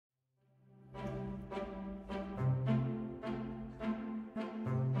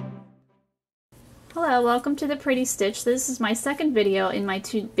Hello, welcome to the Pretty Stitch. This is my second video in my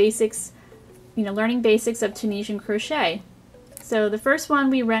learning basics of Tunisian crochet. So the first one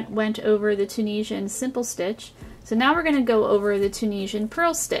we went over the Tunisian simple stitch. So now we're going to go over the Tunisian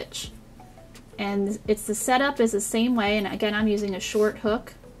Pearl Stitch. And the setup is the same way, and again I'm using a short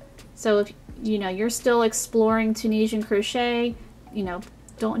hook. So if you're still exploring Tunisian crochet,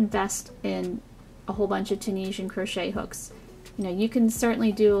 don't invest in a whole bunch of Tunisian crochet hooks. You can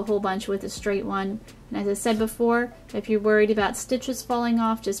certainly do a whole bunch with a straight one. And as I said before, if you're worried about stitches falling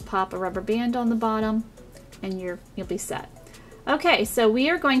off, just pop a rubber band on the bottom and you'll be set. Okay, so we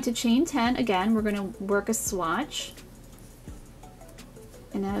are going to chain 10 again. We're going to work a swatch.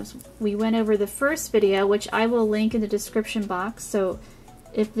 And as we went over the first video, which I will link in the description box, so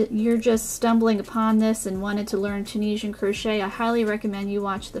if you're just stumbling upon this and wanted to learn Tunisian crochet, I highly recommend you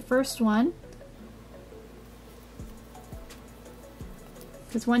watch the first one.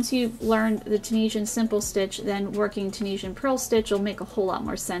 Because once you've learned the Tunisian simple stitch, then working Tunisian Pearl Stitch will make a whole lot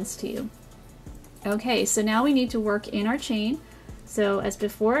more sense to you. Okay, so now we need to work in our chain. So as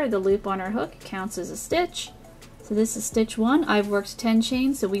before, the loop on our hook counts as a stitch. So this is stitch 1. I've worked 10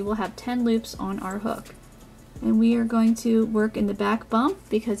 chains, so we will have 10 loops on our hook. And we are going to work in the back bump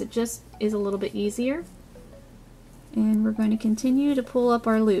because it just is a little bit easier. And we're going to continue to pull up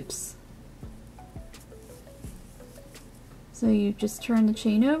our loops. So you just turn the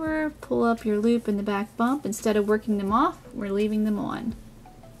chain over, pull up your loop in the back bump. Instead of working them off, we're leaving them on.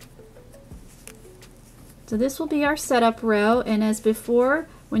 So this will be our setup row, and as before,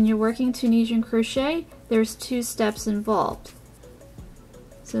 when you're working Tunisian crochet, there's 2 steps involved.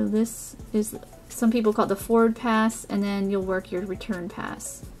 So this is, some people call it the forward pass, and then you'll work your return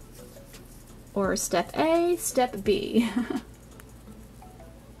pass. Or step A, step B.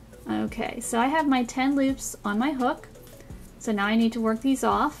 Okay, so I have my 10 loops on my hook. So now I need to work these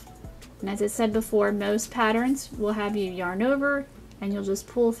off, and as I said before, most patterns will have you yarn over and you'll just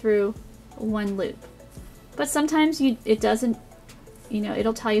pull through 1 loop. But sometimes it doesn't,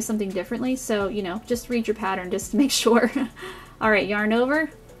 it'll tell you something differently, so just read your pattern just to make sure. Alright, yarn over,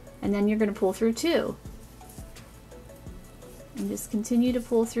 and then you're going to pull through 2. And just continue to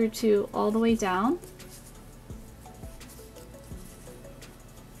pull through 2 all the way down.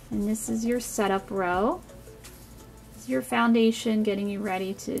 And this is your setup row. Your foundation, getting you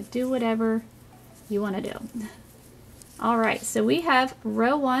ready to do whatever you want to do. Alright, so we have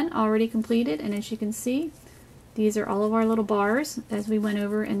row 1 already completed, and as you can see, these are all of our little bars as we went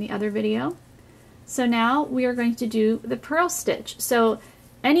over in the other video. So now we are going to do the purl stitch. So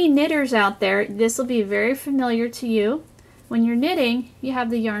any knitters out there, this will be very familiar to you. When you're knitting, you have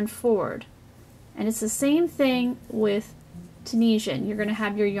the yarn forward, and it's the same thing with Tunisian. You're going to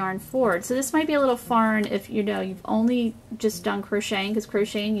have your yarn forward. So this might be a little foreign if you've only just done crocheting, because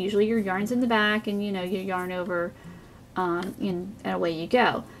crocheting usually your yarn's in the back and you yarn over and away you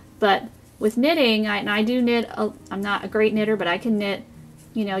go. But with knitting, I do knit, I'm not a great knitter, but I can knit,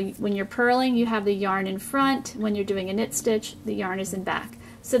 when you're purling you have the yarn in front, when you're doing a knit stitch the yarn is in back.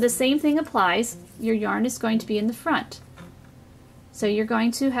 So the same thing applies. Your yarn is going to be in the front. So you're going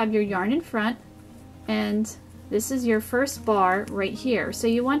to have your yarn in front, and this is your first bar right here. So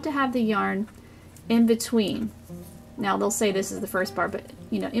you want to have the yarn in between. Now they'll say this is the first bar, but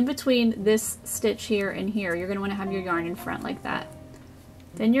in between this stitch here and here, you're going to want to have your yarn in front like that.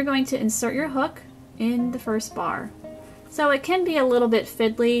 Then you're going to insert your hook in the first bar. So it can be a little bit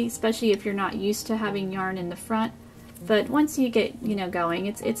fiddly, especially if you're not used to having yarn in the front, but once you get going,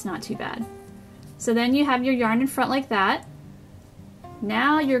 it's not too bad. So then you have your yarn in front like that.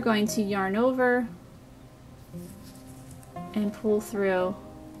 Now you're going to yarn over and pull through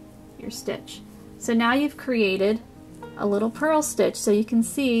your stitch. So now you've created a little purl stitch, so you can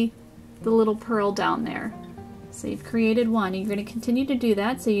see the little purl down there. So you've created one. You're going to continue to do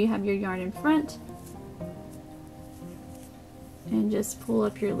that, so you have your yarn in front and just pull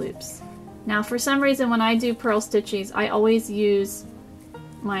up your loops. Now for some reason when I do purl stitches, I always use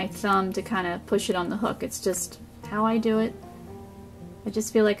my thumb to kind of push it on the hook. It's just how I do it. I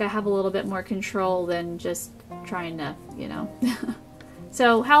just feel like I have a little bit more control than just trying to,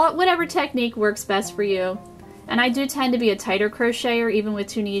 So whatever technique works best for you. And I do tend to be a tighter crocheter even with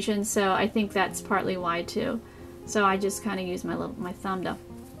Tunisian, so I think that's partly why too. So I just kind of use my thumb to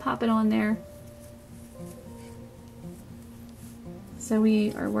pop it on there. So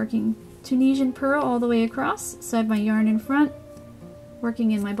we are working Tunisian Pearl all the way across. So I have my yarn in front,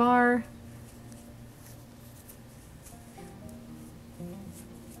 working in my bar.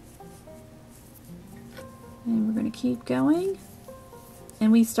 And we're going to keep going.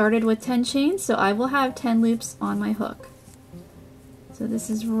 And we started with 10 chains, so I will have 10 loops on my hook. So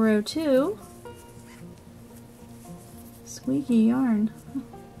this is row 2. Squeaky yarn.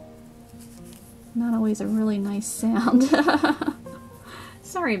 Not always a really nice sound.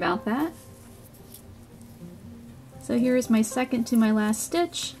 Sorry about that. So here is my second to my last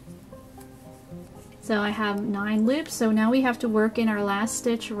stitch. So I have 9 loops, so now we have to work in our last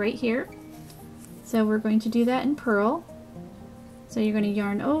stitch right here. So we're going to do that in purl. So you're going to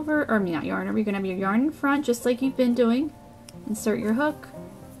yarn over, or not yarn over, you're going to have your yarn in front just like you've been doing. Insert your hook,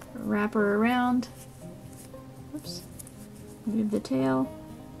 wrap her around, oops, move the tail,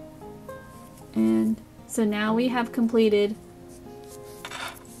 and so now we have completed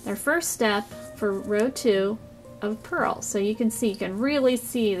our first step for row 2 of purl. So you can really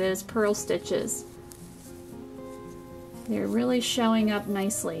see those purl stitches. They're really showing up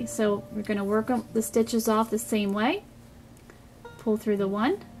nicely. So we're going to work the stitches off the same way. Pull through the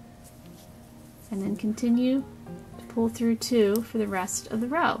 1 and then continue to pull through 2 for the rest of the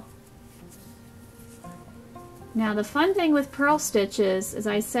row. Now the fun thing with purl stitches, as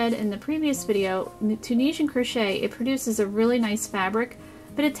I said in the previous video, Tunisian crochet, it produces a really nice fabric,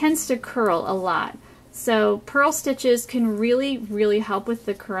 but it tends to curl a lot. So purl stitches can really help with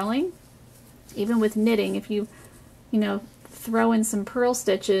the curling. Even with knitting, if you throw in some purl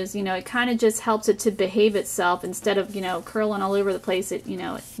stitches, it kind of just helps it to behave itself instead of, curling all over the place. It,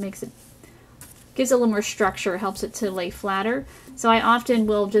 it makes it, gives it a little more structure, helps it to lay flatter. So I often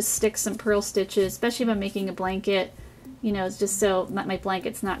will just stick some purl stitches, especially if I'm making a blanket, it's just so my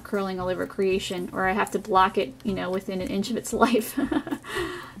blanket's not curling all over creation, or I have to block it, within an inch of its life.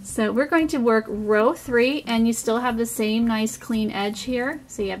 So we're going to work row 3, and you still have the same nice clean edge here.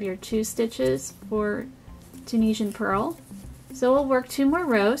 So you have your 2 stitches for Tunisian purl. So we'll work 2 more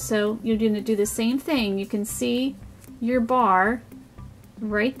rows. So you're going to do the same thing. You can see your bar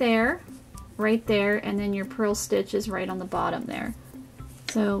right there, and then your purl stitch is right on the bottom there.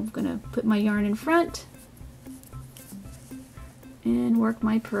 So I'm going to put my yarn in front and work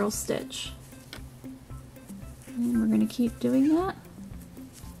my purl stitch. And we're going to keep doing that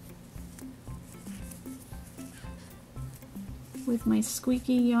with my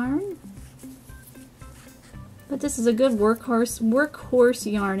squeaky yarn. But this is a good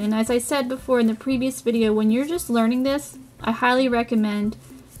workhorse yarn, and as I said before in the previous video, when you're just learning this, I highly recommend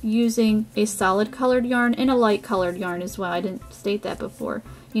using a solid colored yarn and a light colored yarn as well. I didn't state that before.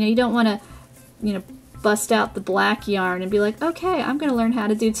 You don't want to, bust out the black yarn and be like, okay, I'm going to learn how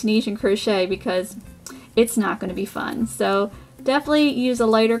to do Tunisian crochet, because it's not going to be fun. So definitely use a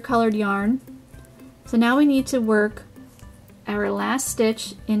lighter colored yarn. So now we need to work our last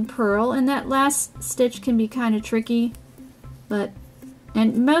stitch in purl, and that last stitch can be kind of tricky,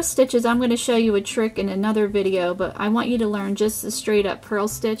 and most stitches I'm going to show you a trick in another video, but I want you to learn just a straight up purl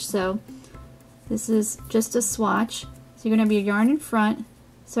stitch. So this is just a swatch. So you're going to have your yarn in front.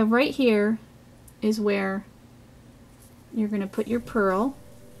 So right here is where you're going to put your purl,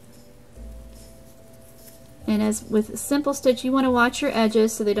 and as with a simple stitch, you want to watch your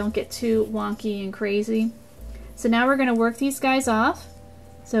edges so they don't get too wonky and crazy. So now we're going to work these guys off.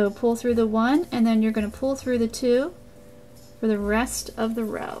 So pull through the 1, and then you're going to pull through the 2 for the rest of the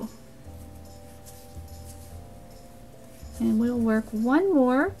row. And we'll work 1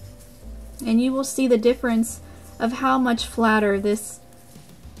 more, and you will see the difference of how much flatter this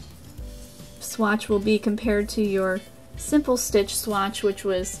swatch will be compared to your simple stitch swatch, which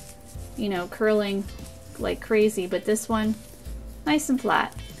was, curling like crazy, but this one, nice and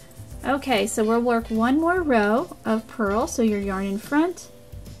flat. Okay, so we'll work 1 more row of purl. So your yarn in front,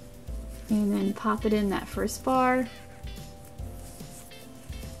 and then pop it in that first bar,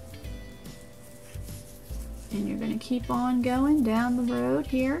 and you're going to keep on going down the road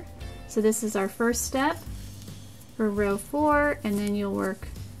here. So this is our first step for row 4, and then you'll work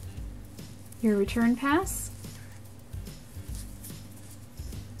your return pass.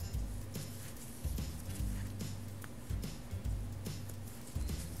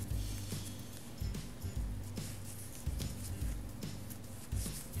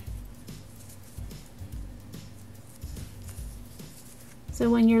 So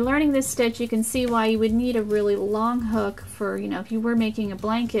when you're learning this stitch, you can see why you would need a really long hook for, if you were making a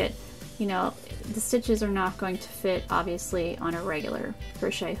blanket, the stitches are not going to fit, obviously, on a regular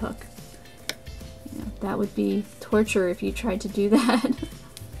crochet hook. That would be torture if you tried to do that.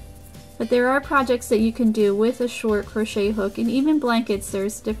 But there are projects that you can do with a short crochet hook, and even blankets,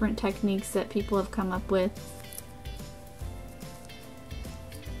 there's different techniques that people have come up with.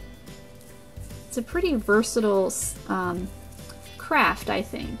 It's a pretty versatile craft, I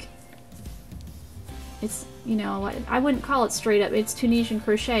think. It's, I wouldn't call it straight up, it's Tunisian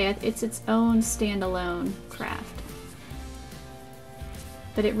crochet, it's its own standalone craft.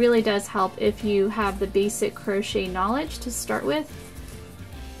 but it really does help if you have the basic crochet knowledge to start with.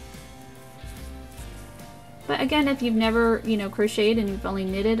 But again, if you've never, you know, crocheted and you've only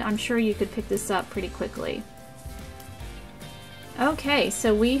knitted, I'm sure you could pick this up pretty quickly. Okay,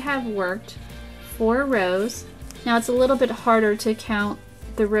 so we have worked 4 rows. Now it's a little bit harder to count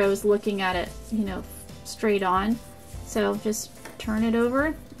the rows looking at it, you know, straight on. So just turn it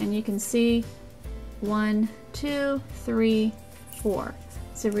over and you can see 1, 2, 3, 4.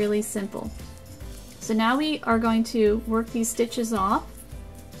 So really simple. So now we are going to work these stitches off.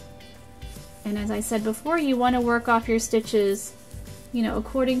 And as I said before, you want to work off your stitches, you know,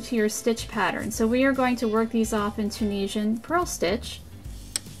 according to your stitch pattern. So we are going to work these off in Tunisian Purl Stitch,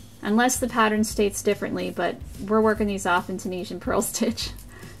 unless the pattern states differently, but we're working these off in Tunisian Purl Stitch.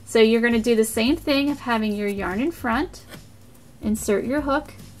 So you're going to do the same thing of having your yarn in front, insert your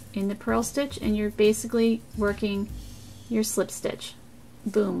hook in the purl stitch, and you're basically working your slip stitch.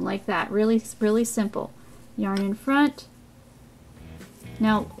 Boom, like that. Really, really simple. Yarn in front.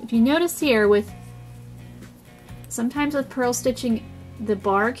 Now, if you notice here, sometimes with purl stitching, the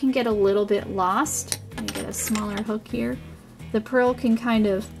bar can get a little bit lost. Let me get a smaller hook here. The purl can kind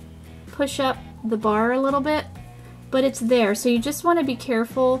of push up the bar a little bit, but it's there. So you just want to be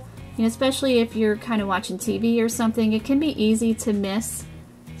careful, you know, especially if you're kind of watching TV or something. It can be easy to miss.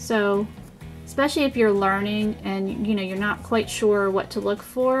 So, especially if you're learning and, you know, you're not quite sure what to look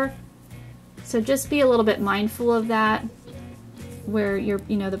for. So just be a little bit mindful of that, where you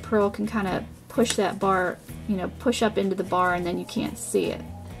know, the purl can kind of push that bar, you know, push up into the bar and then you can't see it.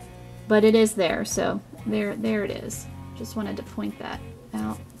 But it is there, so there it is. Just wanted to point that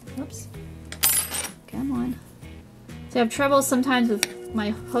out. Oops. Come on. So I have trouble sometimes with my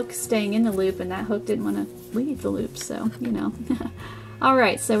hook staying in the loop, and that hook didn't want to leave the loop, so, you know.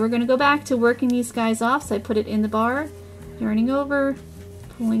 Alright, so we're going to go back to working these guys off. So I put it in the bar, yarning over,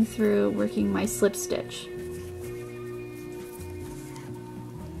 pulling through, working my slip stitch.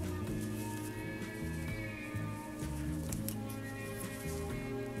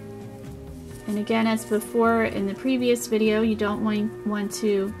 And again, as before in the previous video, you don't want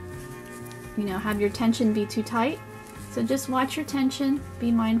to, you know, have your tension be too tight. So just watch your tension,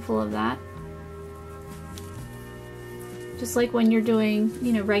 be mindful of that. Just like when you're doing,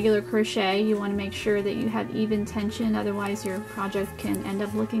 you know, regular crochet, you want to make sure that you have even tension, otherwise your project can end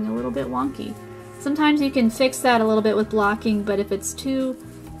up looking a little bit wonky. Sometimes you can fix that a little bit with blocking, but if it's too,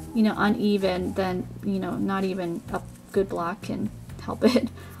 you know, uneven, then, you know, not even a good block can help it.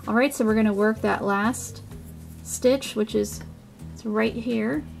 Alright, so we're going to work that last stitch, which is it's right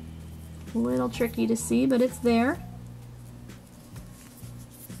here. A little tricky to see, but it's there.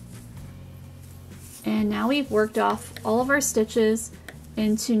 And now we've worked off all of our stitches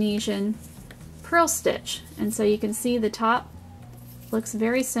in Tunisian Purl Stitch. And so you can see the top looks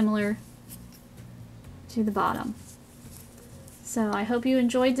very similar to the bottom. So I hope you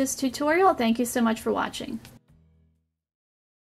enjoyed this tutorial. Thank you so much for watching.